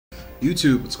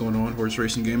YouTube, what's going on? Horse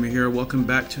Racing Gamer here. Welcome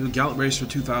back to Gallop Racer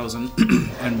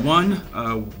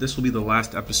 2001. This will be the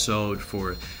last episode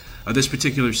for this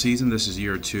particular season. This is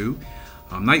year 2.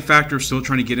 Night Factor still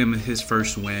trying to get him his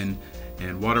first win,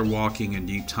 and water walking and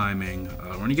deep timing.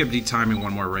 We're going to give deep timing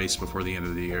one more race before the end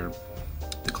of the year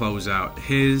to close out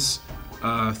his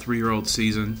 3-year-old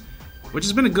season, which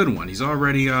has been a good one. He's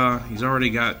already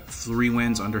got 3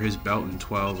 wins under his belt and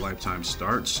 12 lifetime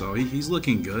starts, so he's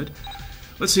looking good.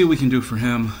 Let's see what we can do for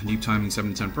him. Deep timing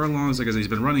 7 to 10 furlongs. Like I said, he's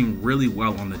been running really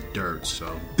well on the dirt,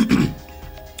 so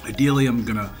ideally I'm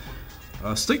gonna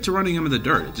stick to running him in the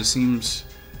dirt. It just seems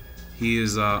he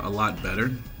is a lot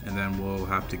better, and then we'll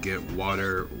have to get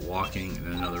water walking in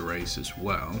another race as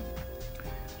well.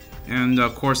 And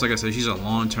of course, like I said, she's a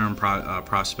long-term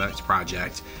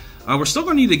project. We're still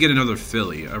gonna need to get another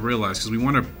filly. I realized because we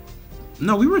want to.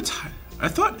 No, we retired. I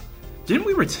thought, didn't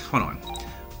we retire? Hold on.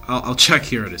 I'll check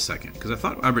here in a second, because I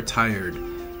thought I retired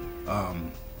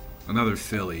another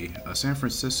filly. San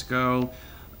Francisco.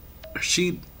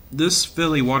 This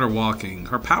filly water walking,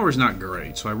 her power's not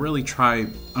great, so I'm really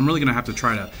gonna have to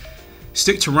try to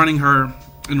stick to running her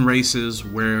in races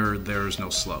where there's no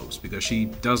slopes, because she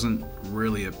doesn't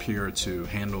really appear to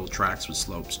handle tracks with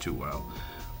slopes too well.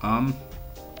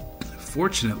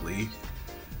 Fortunately,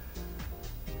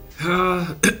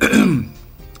 I'm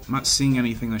not seeing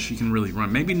anything that she can really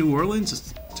run. Maybe New Orleans.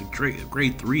 It's a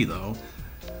grade 3 though.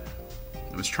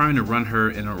 I was trying to run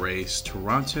her in a race.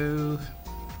 Toronto.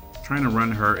 Trying to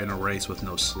run her in a race with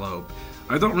no slope.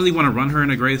 I don't really want to run her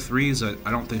in a grade 3, as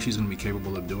I don't think she's going to be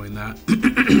capable of doing that.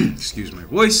 Excuse my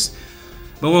voice,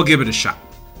 but we'll give it a shot.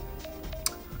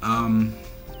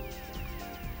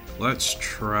 Let's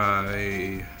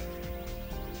try.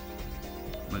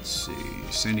 Let's see.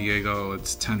 San Diego.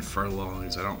 It's 10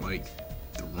 furlongs. I don't like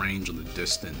the range of the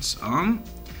distance.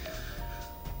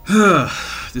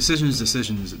 Decisions.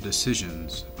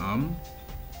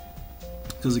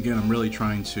 Because again, I'm really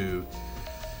trying to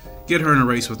get her in a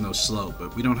race with no slope,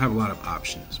 but we don't have a lot of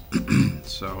options.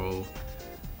 So,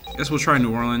 I guess we'll try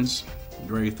New Orleans,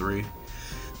 grade 3.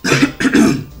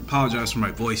 Apologize for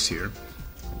my voice here.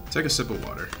 Take a sip of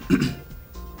water.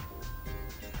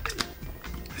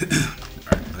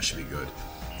 Alright, that should be good.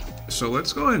 So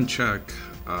let's go ahead and check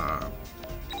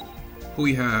who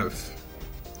we have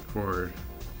for...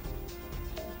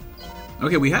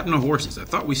 Okay, we have no horses. I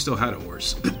thought we still had a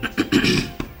horse.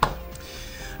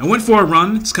 I went for a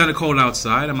run. It's kind of cold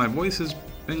outside, and my voice has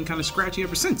been kind of scratchy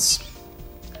ever since.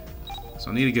 So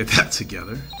I need to get that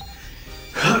together.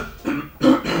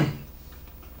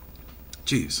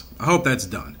 Jeez, I hope that's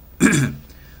done. I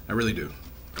really do.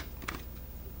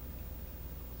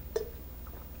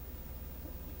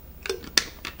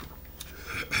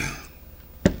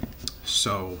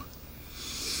 So,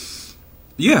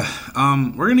 yeah,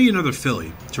 we're gonna need another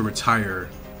filly to retire.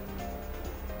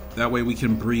 That way we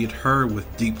can breed her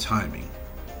with deep timing.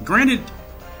 Granted,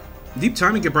 deep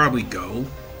timing could probably go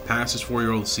past his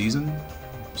 4-year-old season,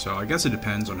 so I guess it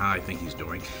depends on how I think he's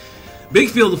doing. Big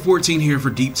field of 14 here for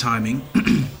deep timing,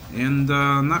 and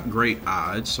not great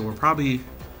odds, so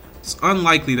it's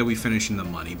unlikely that we finish in the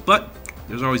money, but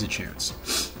there's always a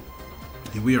chance.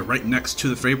 And we are right next to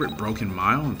the favorite, Broken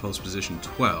Mile, in post position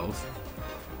 12.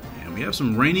 And we have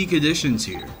some rainy conditions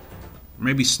here.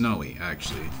 Maybe snowy,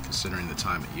 actually, considering the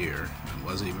time of year. I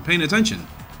wasn't even paying attention.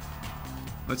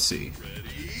 Let's see.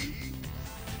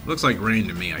 Looks like rain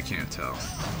to me, I can't tell.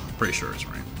 Pretty sure it's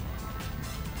rain.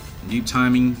 Deep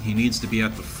timing, he needs to be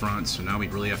at the front, so now we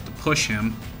really have to push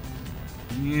him.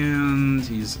 And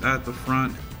he's at the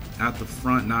front, not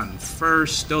in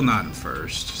first, still not in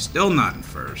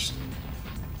first.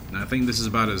 And I think this is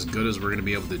about as good as we're going to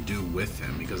be able to do with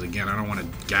him, because again, I don't want to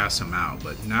gas him out,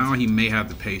 but now he may have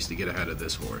the pace to get ahead of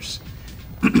this horse.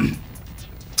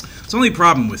 It's the only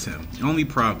problem with him.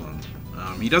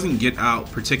 He doesn't get out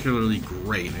particularly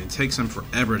great, and it takes him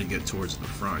forever to get towards the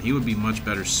front. He would be much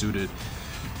better suited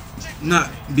not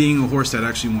being a horse that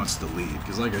actually wants to lead,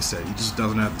 because like I said, he just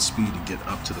doesn't have the speed to get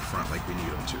up to the front like we need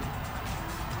him to.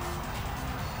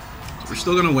 So we're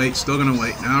still going to wait.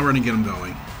 Now we're going to get him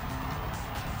going.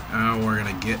 We're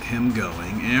going to get him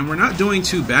going, and we're not doing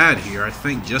too bad here, I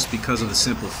think, just because of the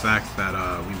simple fact that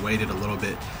we waited a little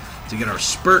bit to get our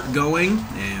spurt going,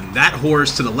 and that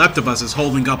horse to the left of us is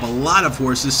holding up a lot of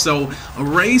horses, so a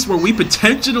race where we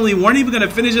potentially weren't even going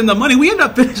to finish in the money, we ended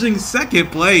up finishing 2nd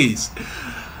place.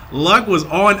 Luck was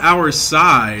on our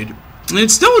side, and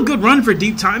it's still a good run for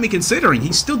deep timing, considering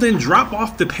he still didn't drop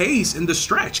off the pace in the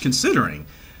stretch, considering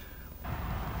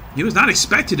he was not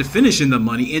expected to finish in the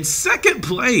money in 2nd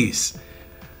place.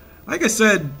 Like I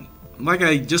said, like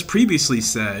I just previously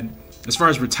said, as far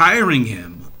as retiring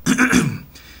him,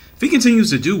 If he continues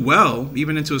to do well,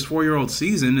 even into his 4-year-old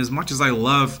season, as much as I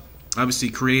love, obviously,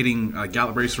 creating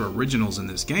Gallop Racer originals in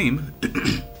this game,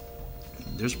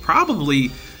 it's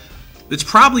probably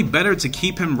better to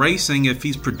keep him racing if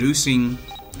he's producing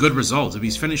good results. If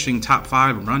he's finishing top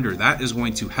 5 or under, that is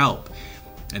going to help.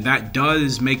 And that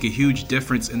does make a huge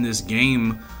difference in this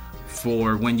game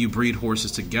for when you breed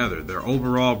horses together. Their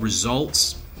overall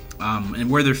results and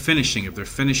where they're finishing. If they're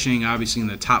finishing, obviously, in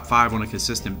the top 5 on a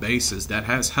consistent basis, that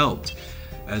has helped,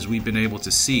 as we've been able to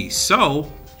see.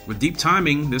 So, with Deep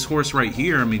Timing, this horse right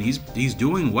here, I mean, he's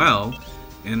doing well.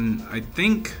 And I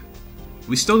think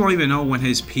we still don't even know when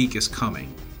his peak is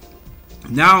coming.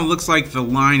 Now it looks like the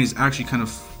line is actually kind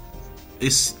of...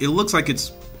 It looks like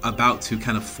it's about to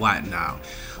kind of flatten out.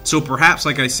 So perhaps,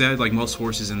 like I said, like most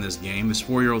horses in this game, this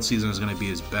 4-year-old season is going to be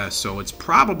his best. So it's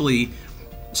probably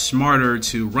smarter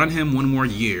to run him one more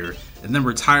year and then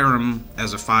retire him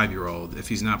as a 5-year-old if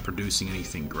he's not producing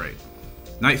anything great.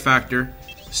 Night Factor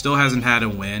still hasn't had a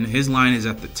win. His line is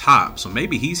at the top, so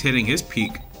maybe he's hitting his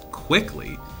peak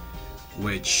quickly,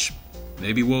 which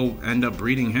maybe we'll end up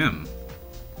breeding him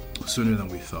sooner than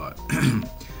we thought.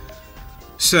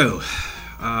 So,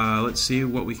 let's see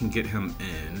what we can get him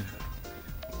in.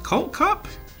 Colt Cup?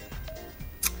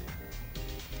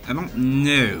 I don't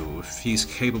know if he's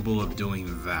capable of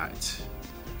doing that.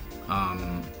 Let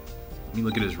me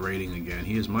look at his rating again.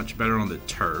 He is much better on the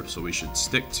turf, so we should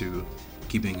stick to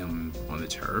keeping him on the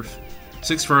turf.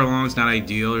 6 furlongs, not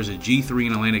ideal. There's a G3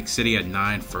 in Atlantic City at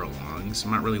 9 furlongs.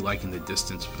 I'm not really liking the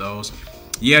distance of those.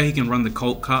 Yeah, he can run the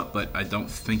Colt Cup, but I don't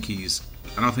think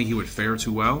he would fare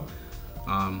too well.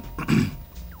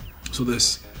 So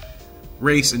this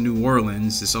race in New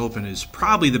Orleans, this Open, is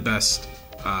probably the best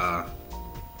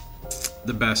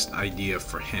idea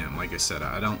for him. Like I said,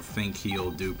 I don't think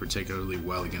he'll do particularly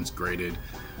well against graded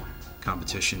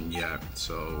competition yet.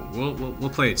 So we'll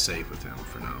play it safe with him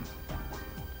for now.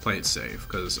 Play it safe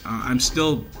because I'm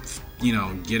still,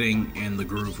 getting in the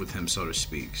groove with him, so to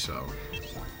speak. So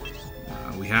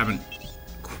we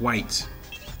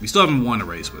still haven't won a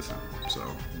race with him. So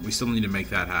we still need to make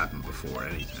that happen before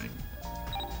anything.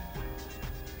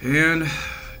 And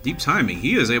Deep Timing,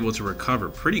 he is able to recover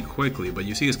pretty quickly, but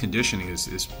you see his conditioning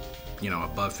is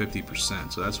above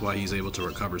 50%. So that's why he's able to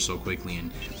recover so quickly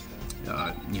and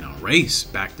race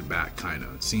back to back. Kind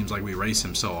of. It seems like we race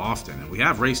him so often, and we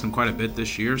have raced him quite a bit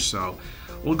this year. So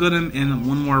we'll get him in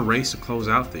one more race to close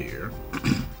out the year.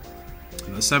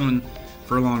 And the 7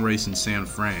 furlong race in San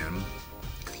Fran.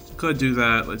 Could do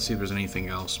that. Let's see if there's anything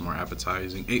else more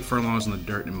appetizing. 8 furlongs in the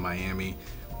dirt in Miami.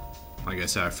 Like I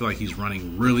said, I feel like he's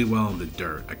running really well in the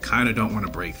dirt. I kind of don't want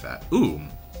to break that. Ooh.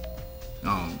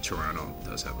 Toronto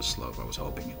does have a slope. I was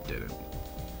hoping it didn't.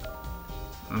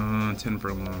 10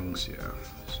 furlongs, yeah.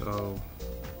 So,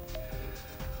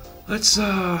 let's,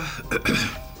 yeah,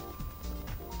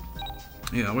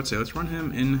 I would say let's run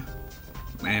him in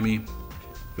Miami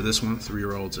for this one,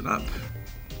 3-year-olds and up,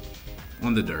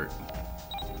 on the dirt.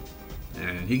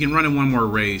 And he can run in one more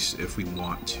race if we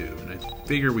want to, and I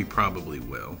figure we probably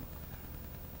will.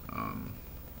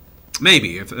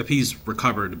 Maybe, if he's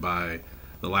recovered by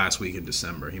the last week in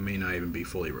December. He may not even be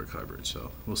fully recovered,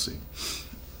 so we'll see.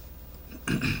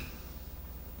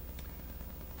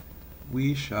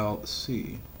 We shall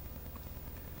see.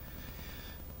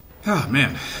 Oh,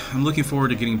 man. I'm looking forward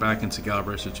to getting back into Gallop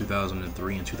Racer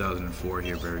 2003 and 2004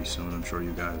 here very soon. I'm sure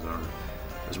you guys are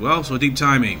as well. So, Deep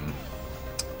Timing.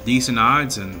 Decent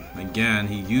odds, and again,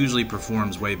 he usually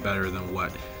performs way better than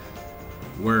what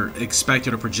we're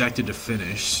expected or projected to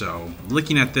finish. So,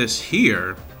 looking at this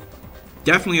here,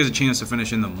 definitely has a chance to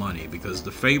finish in the money because the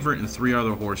favorite and 3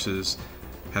 other horses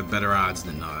have better odds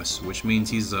than us, which means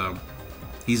he's a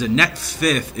net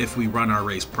 5th if we run our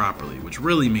race properly, which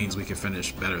really means we can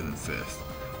finish better than 5th.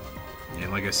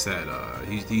 And like I said,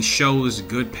 he shows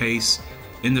good pace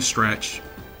in the stretch,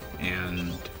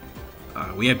 and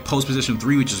we had post position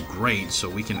 3, which is great, so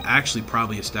we can actually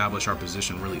probably establish our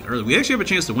position really early. We actually have a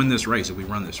chance to win this race if we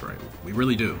run this right. We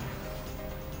really do.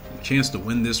 A chance to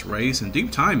win this race, and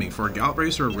Deep Timing for a Gallop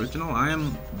Racer original, I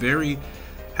am very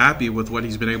happy with what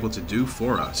he's been able to do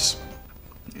for us.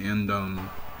 And I'm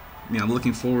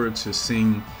looking forward to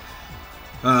seeing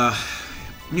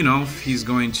if he's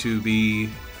going to be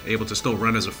able to still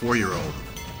run as a 4-year-old.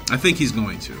 I think he's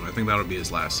going to. I think that'll be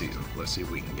his last season. Let's see if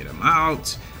we can get him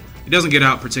out. He doesn't get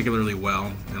out particularly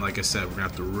well, and like I said, we're gonna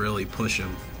have to really push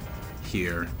him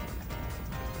here.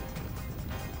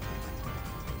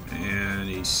 And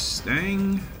he's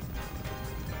staying.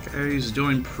 Okay, he's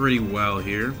doing pretty well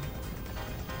here.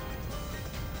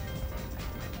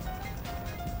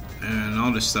 And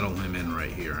I'll just settle him in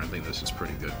right here. I think this is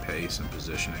pretty good pace and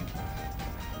positioning.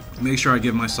 Make sure I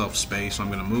give myself space, so I'm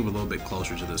going to move a little bit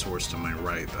closer to this horse to my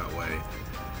right. That way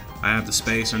I have the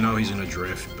space. I know he's going to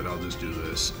drift, but I'll just do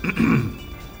this.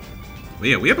 But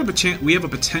yeah, we have a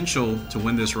potential to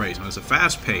win this race. Now, it's a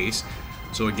fast pace,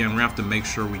 so again, we're going to have to make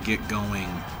sure we get going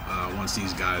once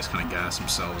these guys kind of gas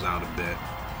themselves out a bit.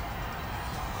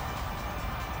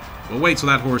 We'll wait till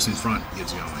that horse in front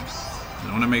gets going.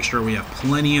 I want to make sure we have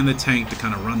plenty in the tank to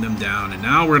kind of run them down. And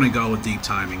now we're going to go with deep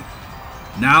timing.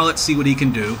 Now let's see what he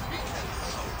can do.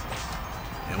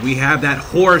 And we have that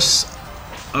horse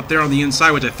up there on the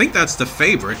inside, which I think that's the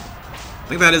favorite. I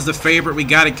think that is the favorite. We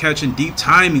got to catch in deep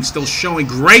timing. Still showing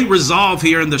great resolve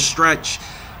here in the stretch.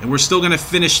 And we're still going to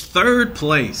finish third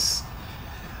place.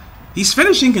 He's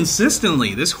finishing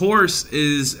consistently. This horse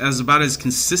is about as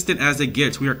consistent as it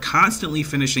gets. We are constantly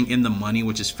finishing in the money,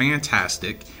 which is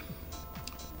fantastic.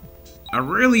 I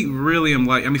really am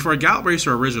like, I mean, for a Gallop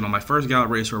Racer Original, my first Gallop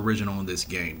Racer Original in this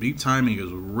game, deep timing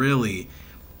is really,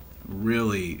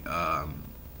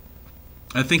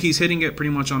 I think he's hitting it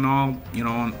pretty much on all,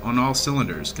 on all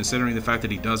cylinders, considering the fact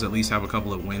that he does at least have a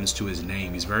couple of wins to his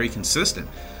name. He's very consistent.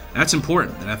 That's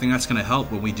important, and I think that's going to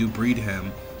help when we do breed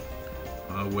him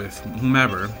with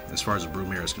whomever, as far as the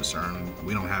broodmare is concerned.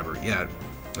 We don't have her yet.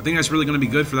 I think that's really going to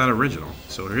be good for that original.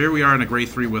 So here we are in a grade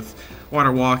 3 with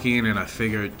water walking, and I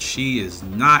figured she is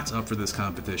not up for this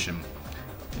competition.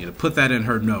 I need to put that in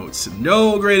her notes.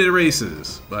 No graded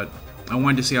races, but I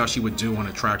wanted to see how she would do on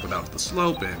a track without the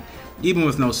slope, and even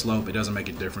with no slope, it doesn't make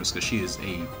a difference because she is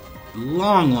a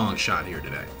long shot here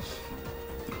today.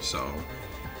 So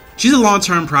she's a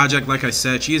long-term project, like I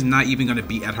said. She is not even going to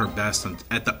be at her best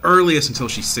at the earliest until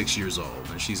she's 6 years old,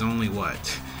 and she's only,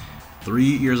 what, 3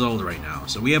 years old right now.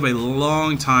 So we have a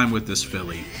long time with this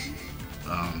filly.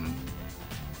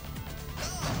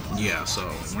 Yeah, so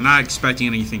we're not expecting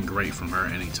anything great from her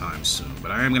anytime soon.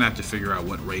 But I am going to have to figure out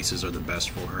what races are the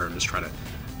best for her and just try to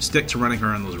stick to running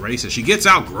her in those races. She gets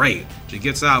out great. She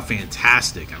gets out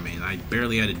fantastic. I mean, I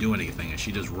barely had to do anything, and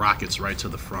she just rockets right to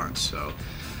the front. So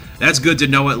that's good to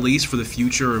know, at least for the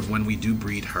future of when we do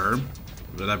breed her.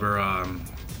 Whatever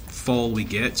foal we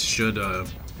get should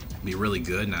be really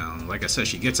good. Now, like I said,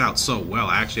 she gets out so well,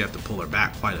 I actually have to pull her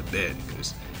back quite a bit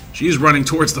because she's running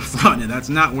towards the front, and that's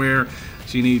not where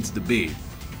she needs to be.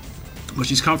 But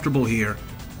she's comfortable here,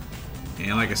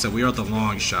 and like I said, we are at the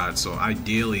long shot, so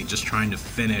ideally just trying to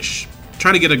finish,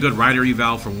 trying to get a good rider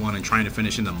eval for one, and trying to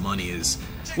finish in the money is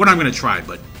what I'm going to try.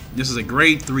 But this is a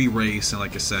grade 3 race, and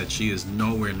like I said, she is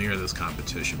nowhere near this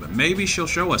competition, but maybe she'll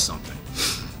show us something.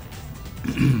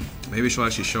 Maybe she'll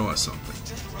actually show us something.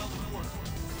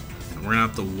 And we're going to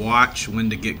have to watch when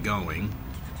to get going.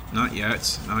 Not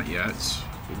yet, not yet.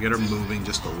 We'll get her moving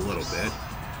just a little bit.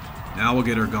 Now we'll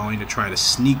get her going to try to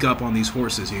sneak up on these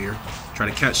horses here. Try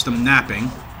to catch them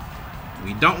napping.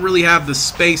 We don't really have the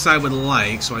space I would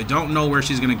like, so I don't know where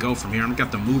she's going to go from here. I'm going to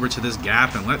have to move her to this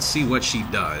gap, and let's see what she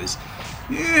does.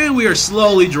 And we are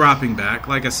slowly dropping back.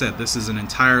 Like I said, this is an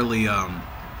entirely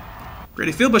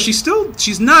graded field, but she still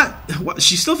finishes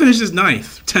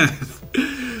 9th, 10th.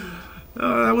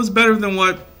 That was better than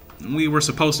what we were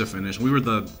supposed to finish. We were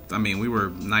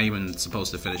not even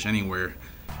supposed to finish anywhere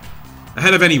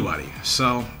ahead of anybody.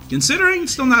 So, considering,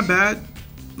 still not bad.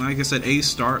 Like I said, A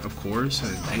start, of course,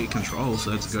 and A control,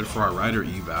 so that's good for our rider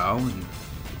eval, and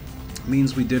it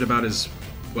means we did about as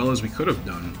well as we could have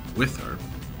done with her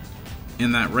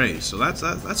in that race. So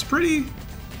that's pretty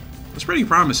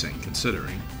promising,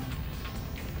 considering.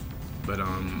 But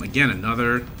again,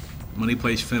 another money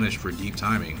place finish for deep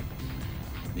timing.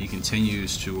 He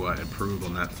continues to improve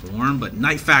on that form, but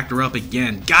night factor up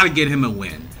again. Got to get him a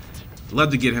win.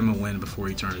 Love to get him a win before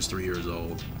he turns 3 years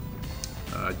old.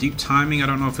 Deep timing, I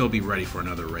don't know if he'll be ready for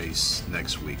another race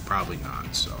next week. Probably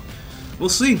not, so we'll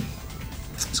see.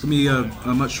 It's going to be a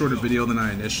much shorter video than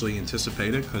I initially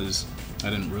anticipated because I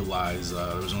didn't realize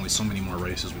there was only so many more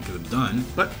races we could have done,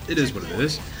 but it is what it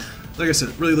is. Like I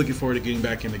said, really looking forward to getting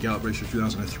back into Gallop Racer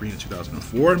 2003 and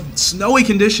 2004. Snowy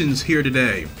conditions here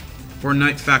today for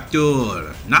Night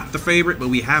Factor. Not the favorite, but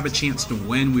we have a chance to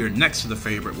win. We are next to the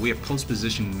favorite. We have post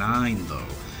position 9, though.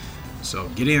 So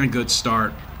getting a good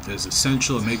start is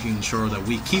essential in making sure that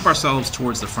we keep ourselves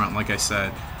towards the front. Like I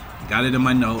said, got it in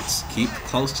my notes. Keep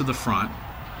close to the front.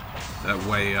 That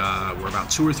way, we're about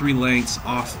 2 or 3 lengths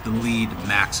off the lead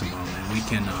maximum, and we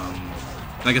can,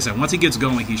 like I said, once he gets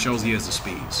going, he shows he has the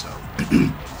speed. So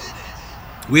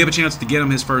we have a chance to get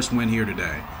him his first win here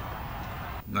today.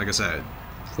 Like I said,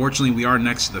 fortunately, we are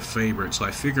next to the favorite, so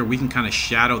I figure we can kind of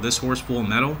shadow this horse Full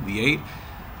Metal, the 8.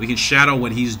 We can shadow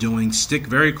what he's doing, stick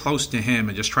very close to him,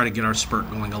 and just try to get our spurt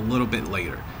going a little bit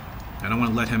later. I don't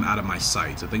want to let him out of my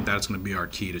sights. I think that's going to be our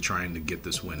key to trying to get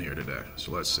this win here today.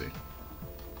 So let's see.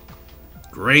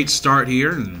 Great start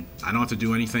here, and I don't have to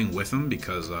do anything with him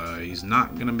because he's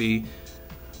not going to be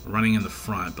running in the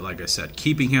front. But like I said,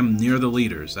 keeping him near the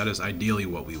leaders, that is ideally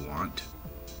what we want.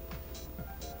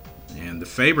 And the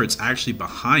favorite's actually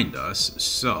behind us,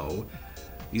 so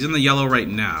he's in the yellow right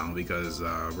now because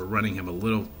we're running him a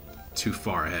little too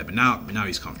far ahead. But now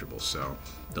he's comfortable. So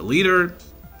the leader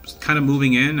is kind of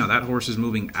moving in. Now that horse is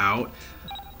moving out.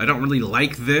 I don't really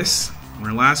like this.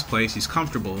 We're in last place. He's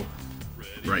comfortable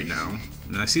right now.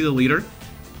 And I see the leader.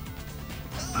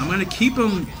 I'm going to keep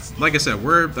him. Like I said,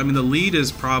 the lead is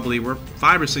probably, we're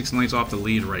 5 or 6 lengths off the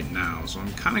lead right now. So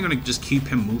I'm kind of going to just keep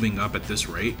him moving up at this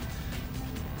rate.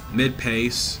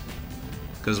 Mid-pace.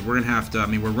 Because we're going to have to,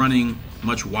 we're running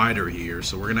much wider here.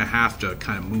 So we're going to have to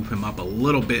kind of move him up a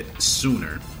little bit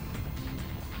sooner.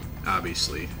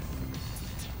 Obviously.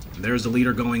 And there's the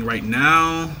leader going right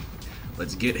now.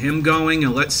 Let's get him going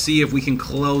and let's see if we can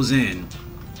close in.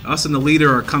 Us and the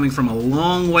leader are coming from a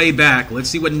long way back. Let's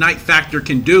see what Night Factor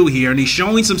can do here. And he's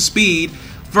showing some speed.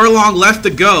 Furlong left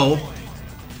to go.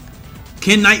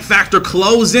 Can Night Factor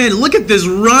close in? Look at this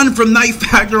run from Night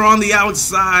Factor on the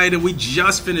outside. And we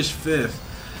just finished 5th.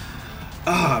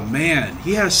 Oh, man.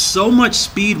 He has so much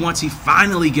speed once he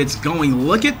finally gets going.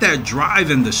 Look at that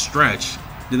drive in the stretch.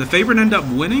 Did the favorite end up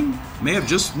winning? May have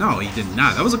just... No, he did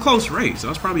not. That was a close race. That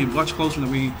was probably much closer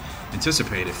than we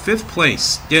anticipated. 5th place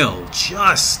still.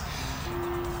 Just...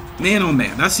 Man, oh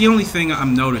man. That's the only thing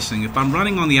I'm noticing. If I'm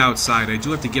running on the outside, I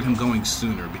do have to get him going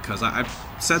sooner because I've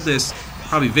said this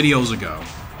probably videos ago,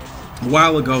 a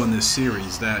while ago in this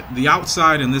series, that the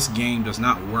outside in this game does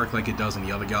not work like it does in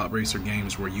the other Gallop Racer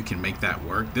games where you can make that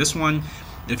work. This one,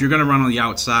 if you're going to run on the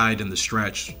outside in the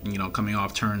stretch, coming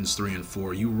off turns 3 and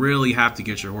 4, you really have to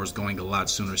get your horse going a lot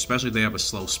sooner, especially if they have a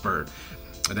slow spurt.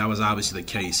 And that was obviously the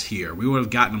case here. We would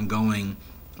have gotten him going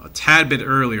a tad bit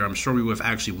earlier. I'm sure we would have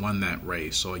actually won that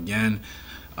race. So again,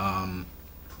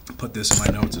 put this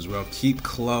in my notes as well. Keep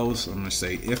close. I'm going to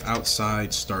say if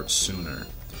outside, start sooner.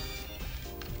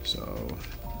 So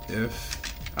if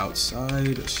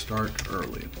outside, start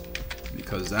early.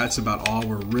 Because that's about all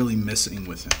we're really missing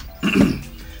with him.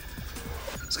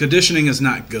 His conditioning is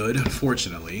not good,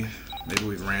 unfortunately. Maybe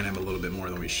we've ran him a little bit more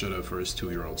than we should have for his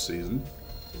 2-year-old season.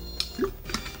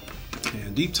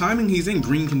 And deep timing, he's in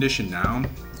green condition now.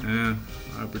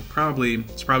 It's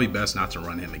probably best not to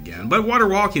run him again. But water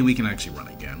walking, we can actually run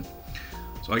again.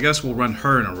 So I guess we'll run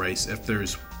her in a race if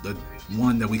there's the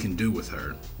one that we can do with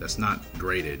her that's not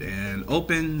graded. And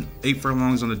open 8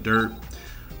 furlongs on the dirt.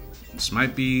 This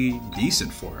might be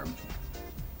decent for him.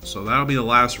 So that'll be the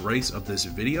last race of this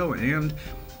video and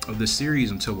of this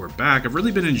series until we're back. I've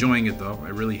really been enjoying it though. I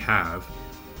really have.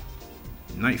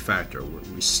 Night Factor.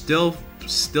 We're still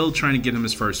trying to get him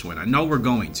his first win. I know we're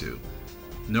going to.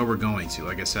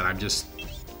 Like I said, I'm just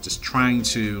trying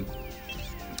to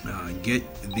get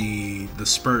the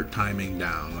spurt timing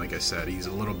down. Like I said, he's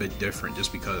a little bit different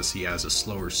just because he has a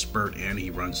slower spurt and he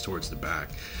runs towards the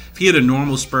back. If he had a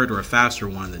normal spurt or a faster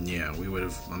one, then yeah, we would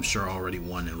have, I'm sure, already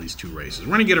won at least 2 races. We're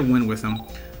going to get a win with him.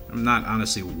 I'm not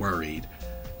honestly worried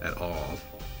at all.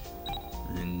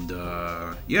 And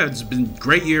yeah, it's been a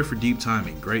great year for Deep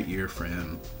Timing. Great year for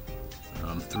him.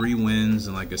 3 wins,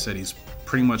 and like I said, he's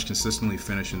pretty much consistently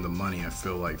finishing the money, I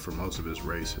feel like, for most of his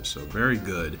races. So very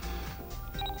good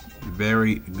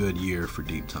year for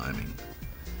Deep Timing.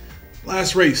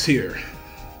 Last race here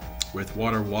with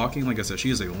Water Walking. Like I said, she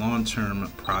is a long-term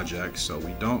project, so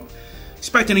we don't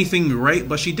expect anything great,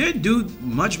 but she did do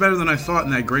much better than I thought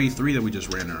in that grade 3 that we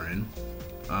just ran her in.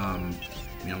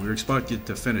 We were expected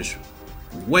to finish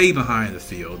way behind the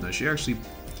field, and she actually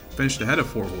finished ahead of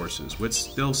 4 horses with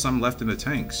still some left in the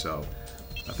tank. So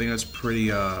I think that's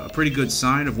a pretty good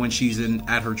sign of when she's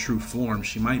at her true form.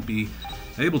 She might be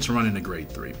able to run in a grade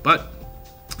 3, but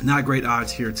not great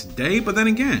odds here today. But then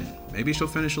again, maybe she'll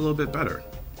finish a little bit better.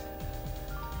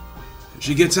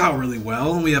 She gets out really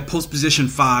well, and we have post position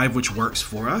 5, which works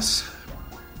for us.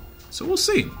 So we'll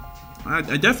see. I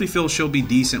definitely feel she'll be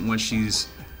decent when she's,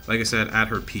 like I said, at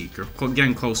her peak, or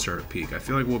getting close to her peak. I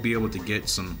feel like we'll be able to get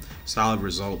some solid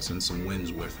results and some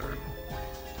wins with her.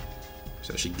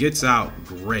 So she gets out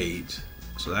great.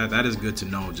 So that is good to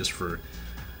know, just for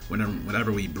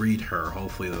whenever we breed her.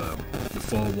 Hopefully the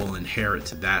foal will inherit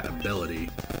that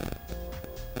ability.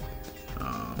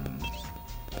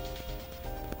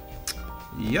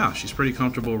 Yeah, she's pretty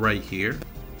comfortable right here.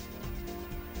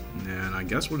 And I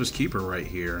guess we'll just keep her right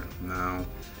here. Now,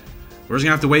 we're just going to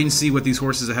have to wait and see what these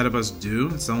horses ahead of us do.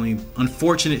 It's the only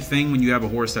unfortunate thing when you have a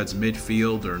horse that's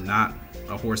midfield or not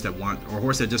a horse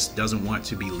that just doesn't want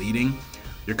to be leading.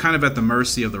 you're kind of at the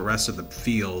mercy of the rest of the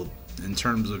field in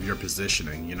terms of your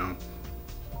positioning, you know.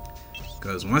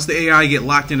 Because once the AI get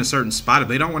locked in a certain spot, if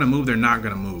they don't want to move, they're not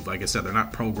going to move. Like I said, they're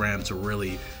not programmed to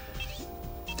really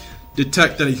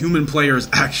detect that a human player is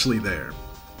actually there.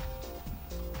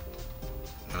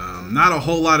 Not a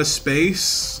whole lot of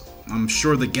space. I'm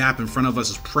sure the gap in front of us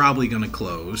is probably going to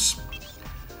close.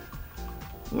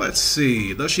 Let's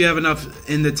see. Does she have enough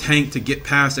in the tank to get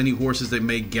past any horses that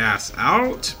may gas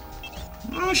out?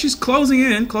 Oh, she's closing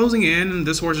in, and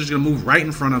this horse is going to move right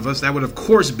in front of us. That would, of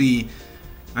course, be...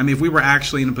 I mean, if we were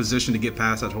actually in a position to get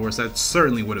past that horse, that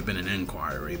certainly would have been an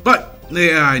inquiry. But,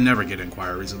 yeah, I never get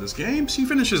inquiries in this game. She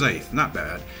finishes 8th. Not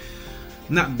bad.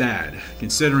 Not bad,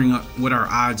 considering what our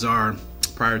odds are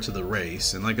prior to the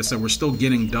race. And like I said, we're still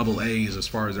getting double A's as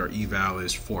far as our eval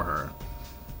is for her.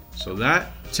 So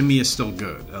that, to me, is still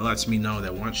good. That lets me know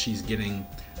that once she's getting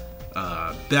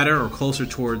better or closer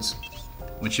towards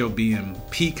when she'll be in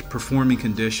peak performing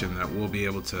condition, that we'll be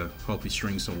able to hopefully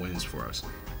string some wins for us.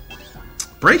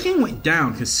 Braking went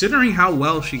down, considering how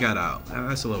well she got out.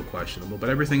 That's a little questionable, but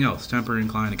everything else, temper,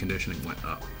 incline, and conditioning went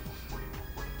up.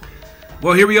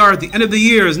 Well, here we are at the end of the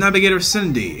year as Navigator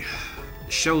Cindy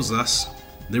shows us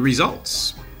the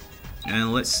results.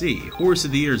 And let's see. Horse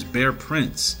of the Year is Bear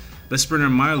Prince. Best Sprinter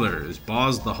Miler is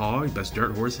Boz the Hog. Best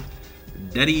Dirt Horse,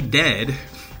 Deddy Dead.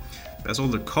 Best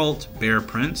Older Colt, Bear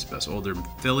Prince. Best Older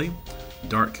Filly,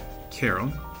 Dark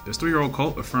Carol. Best 3-year-old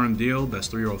Colt, Affirm Deal.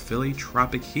 Best 3-year-old Filly,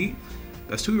 Tropic Heat.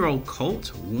 Best 2-year-old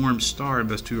Colt, Warm Star. And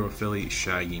Best 2-year-old Filly,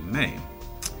 Shaggy May.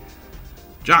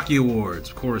 Jockey Awards.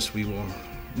 Of course, we will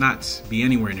not be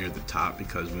anywhere near the top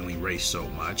because we only race so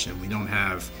much and we don't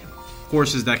have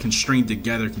horses that can string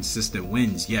together consistent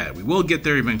wins yet. We will get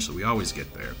there eventually. We always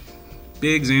get there.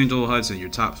 Biggs, Angelo Hudson, your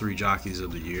top 3 jockeys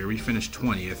of the year. We finished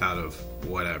 20th out of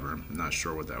whatever. I'm not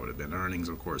sure what that would have been. Earnings,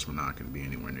 of course, we're not going to be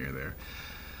anywhere near there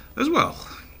as well.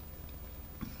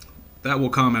 That will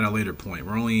come at a later point.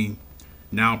 We're only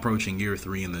now approaching year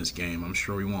 3 in this game. I'm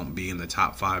sure we won't be in the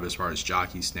top 5 as far as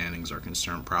jockey standings are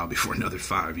concerned probably for another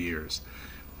 5 years.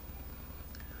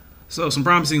 So, some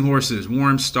promising horses.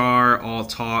 Warm Star, All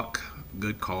Talk,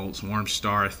 good colts. Warm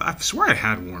Star, I swear I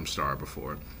had Warm Star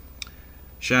before.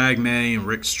 Shag May and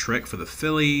Rick's Trick for the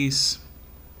fillies.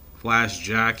 Flash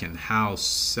Jack and How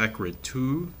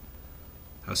Secretru.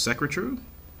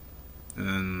 And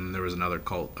then there was another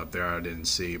colt up there I didn't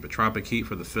see. But Tropic Heat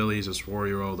for the fillies is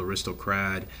 4-year-old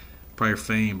Aristocrat. Prior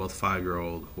Fame, both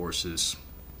 5-year-old horses.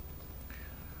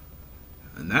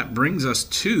 And that brings us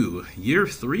to year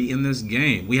 3 in this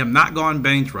game. We have not gone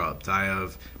bankrupt. I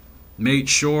have made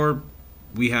sure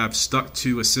we have stuck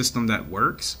to a system that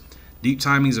works. Deep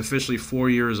Timing is officially 4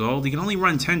 years old. He can only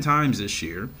run 10 times this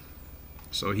year.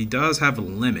 So he does have a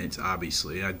limit,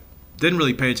 obviously. I didn't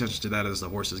really pay attention to that as the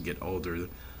horses get older.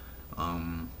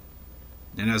 And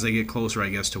as they get closer, I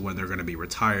guess, to when they're going to be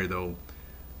retired, they'll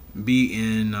be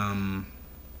in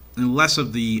less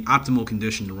of the optimal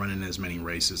condition to run in as many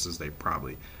races as they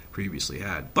probably previously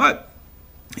had. But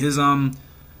his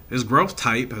growth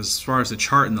type, as far as the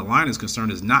chart and the line is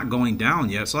concerned, is not going down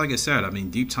yet. So like I said, I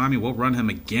mean, Deep Timing will run him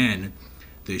again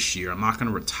this year. I'm not going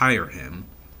to retire him.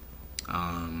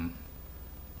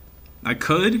 I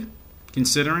could,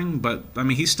 considering, but I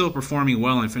mean, he's still performing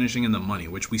well and finishing in the money,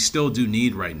 which we still do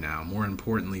need right now, more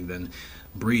importantly than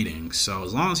breeding. So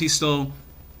as long as he's still,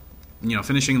 you know,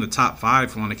 finishing in the top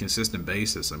 5 on a consistent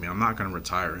basis, I mean, I'm not going to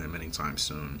retire him anytime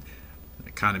soon.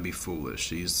 It'd kind of be foolish.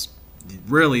 He's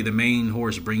really the main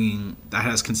horse that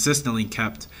has consistently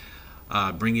kept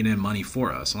bringing in money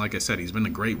for us. And like I said, he's been a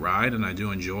great ride, and I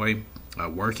do enjoy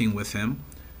working with him.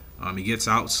 He gets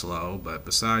out slow, but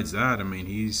besides that, I mean,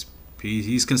 he's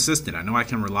consistent. I know I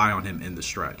can rely on him in the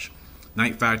stretch.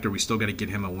 Night Factor, we still got to get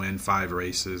him a win, 5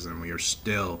 races, and we are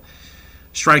still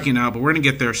striking out, but we're going to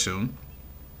get there soon.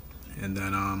 And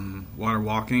then Water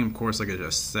Walking, of course, like I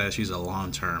just said, she's a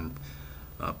long-term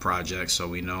project, so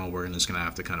we know we're just going to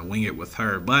have to kind of wing it with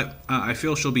her. But I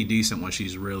feel she'll be decent when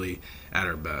she's really at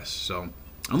her best. So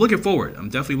I'm looking forward. I'm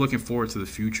definitely looking forward to the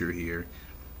future here.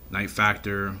 Night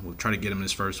Factor, we'll try to get him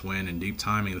his first win. In Deep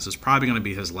Timing, this is probably going to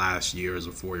be his last year as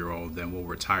a 4-year-old. Then we'll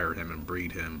retire him and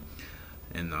breed him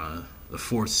in the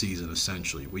 4th season,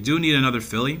 essentially. We do need another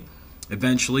filly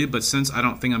eventually, but since I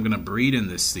don't think I'm going to breed in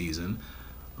this season,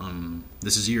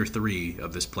 this is year 3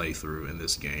 of this playthrough in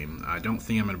this game. I don't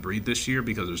think I'm going to breed this year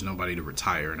because there's nobody to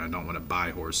retire, and I don't want to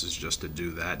buy horses just to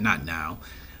do that. Not now.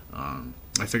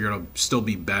 I figure it'll still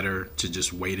be better to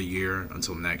just wait a year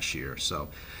until next year. So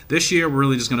this year, we're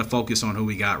really just going to focus on who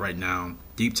we got right now.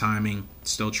 Deep Timing,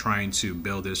 still trying to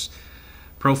build this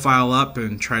profile up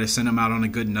and try to send him out on a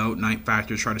good note. Night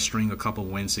Factor, try to string a couple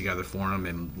wins together for him.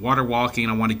 And Water Walking,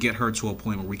 I want to get her to a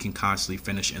point where we can constantly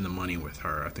finish in the money with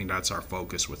her. I think that's our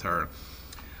focus with her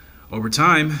over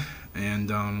time. And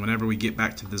whenever we get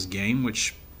back to this game,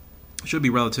 which should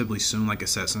be relatively soon, like I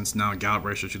said, since now Gallop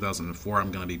Racer 2004,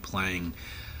 I'm going to be playing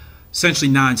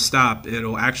essentially non-stop.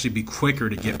 It'll actually be quicker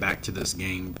to get back to this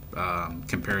game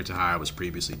compared to how I was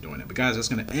previously doing it. But guys, that's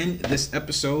going to end this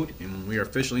episode, and we are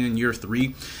officially in year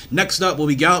 3. Next up will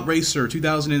be Gallop Racer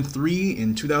 2003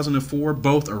 and 2004.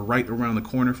 Both are right around the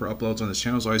corner for uploads on this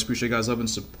channel, so I always appreciate you guys' love and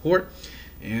support.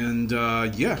 And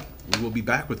yeah, we will be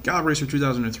back with Gallop Racer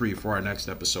 2003 for our next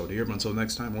episode here. But until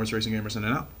next time, Racing Gamer signing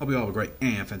out. Hope you all have a great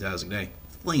and fantastic day.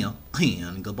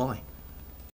 And goodbye.